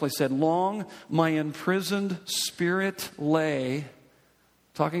Charles Wesley said. Long my imprisoned spirit lay,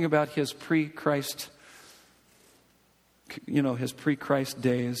 talking about his pre-Christ his pre-Christ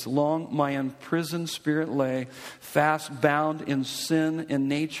days. Long my imprisoned spirit lay, fast bound in sin in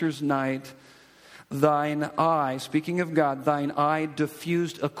nature's night. Thine eye, speaking of God, thine eye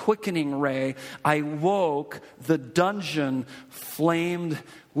diffused a quickening ray. I woke, the dungeon flamed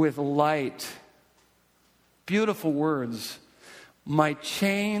with light. Beautiful words. My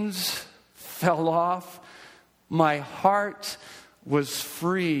chains fell off. My heart was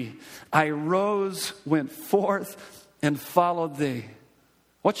free. I rose, went forth, and followed thee.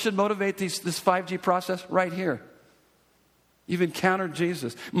 What should motivate this 5G process? Right here. You've encountered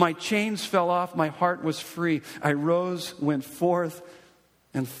Jesus. My chains fell off. My heart was free. I rose, went forth,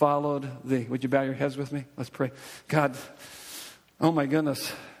 and followed thee. Would you bow your heads with me? Let's pray. God, oh my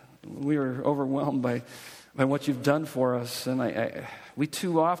goodness, we are overwhelmed by what you've done for us. And we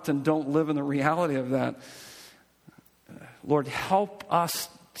too often don't live in the reality of that. Lord, help us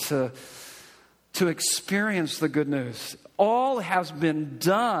to experience the good news. All has been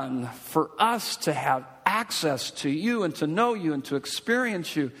done for us to have access to you and to know you and to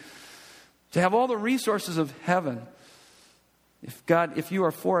experience you, to have all the resources of heaven. If you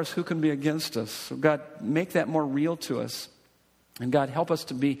are for us, who can be against us? So God, make that more real to us. And God, help us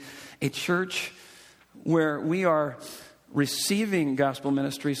to be a church where we are receiving gospel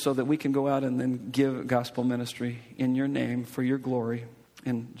ministry so that we can go out and then give gospel ministry in your name for your glory.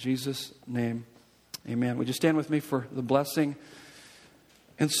 In Jesus' name. Amen. Would you stand with me for the blessing?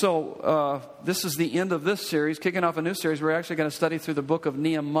 And so this is the end of this series, kicking off a new series. We're actually going to study through the book of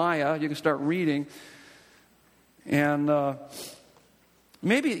Nehemiah. You can start reading. And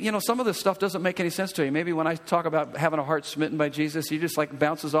maybe, some of this stuff doesn't make any sense to you. Maybe when I talk about having a heart smitten by Jesus, he just like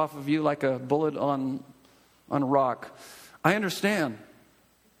bounces off of you like a bullet on a rock. I understand.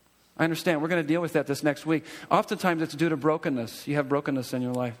 We're going to deal with that this next week. Oftentimes it's due to brokenness. You have brokenness in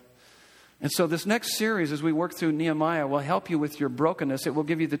your life. And so this next series, as we work through Nehemiah, will help you with your brokenness. It will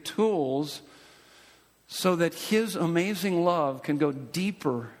give you the tools so that His amazing love can go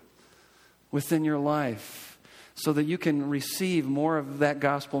deeper within your life, so that you can receive more of that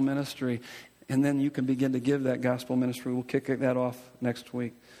gospel ministry, and then you can begin to give that gospel ministry. We'll kick that off next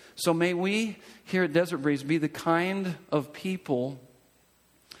week. So may we here at Desert Breeze be the kind of people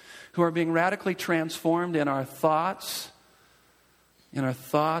who are being radically transformed in our thoughts, in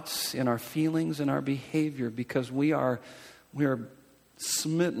our feelings, in our behavior, because we are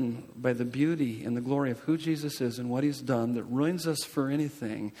smitten by the beauty and the glory of who Jesus is and what He's done that ruins us for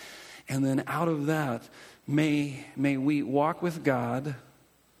anything. And then out of that, may we walk with God,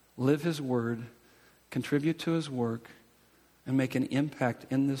 live His word, contribute to His work, and make an impact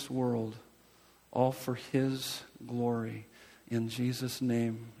in this world, all for His glory. In Jesus'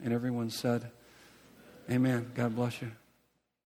 name. And everyone said, amen. God bless you.